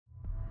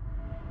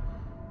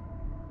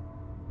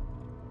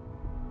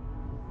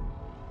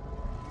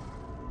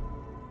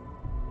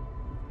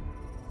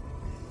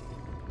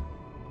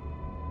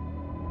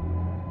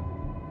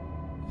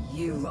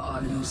You are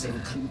losing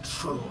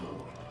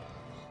control.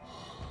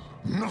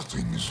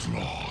 Nothing is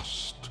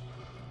lost.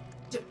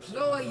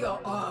 Deploy your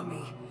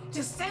army.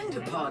 Descend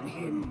upon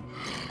him.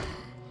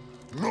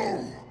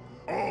 No!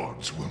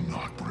 Odds will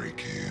not break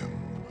him.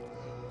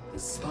 The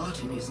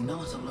Spartan is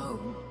not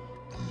alone.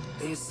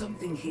 There's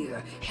something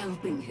here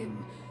helping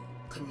him,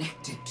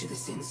 connected to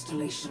this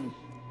installation.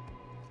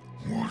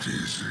 What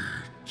is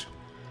it?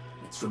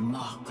 It's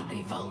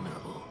remarkably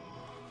vulnerable,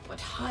 but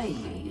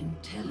highly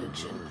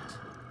intelligent.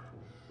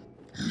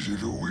 Is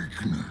it a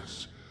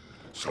weakness?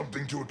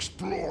 Something to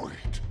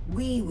exploit?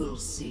 We will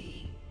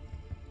see.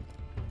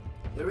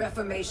 The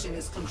Reformation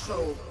is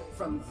controlled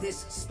from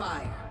this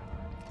spire.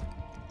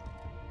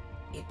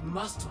 It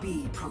must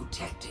be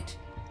protected.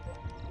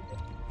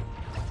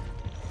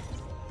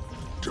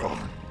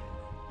 Done.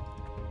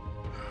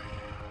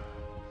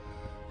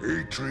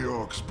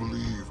 Atriox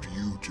believed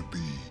you to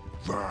be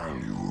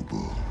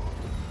valuable.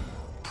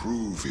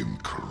 Prove him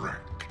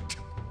correct.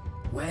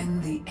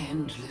 When the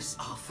Endless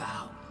are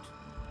found,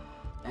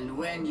 and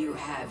when you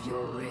have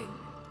your ring,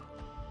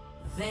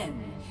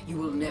 then you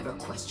will never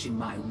question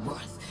my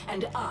worth,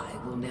 and I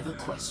will never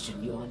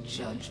question your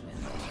judgment.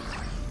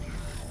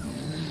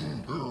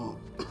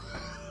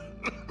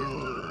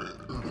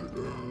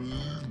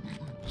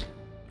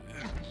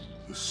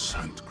 The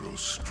scent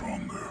grows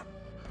stronger.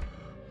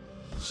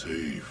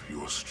 Save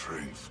your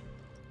strength.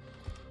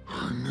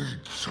 I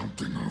need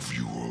something of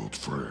you, old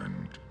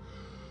friend.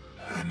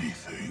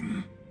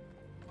 Anything.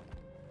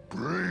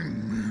 Bring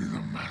me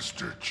the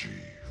Master Chief.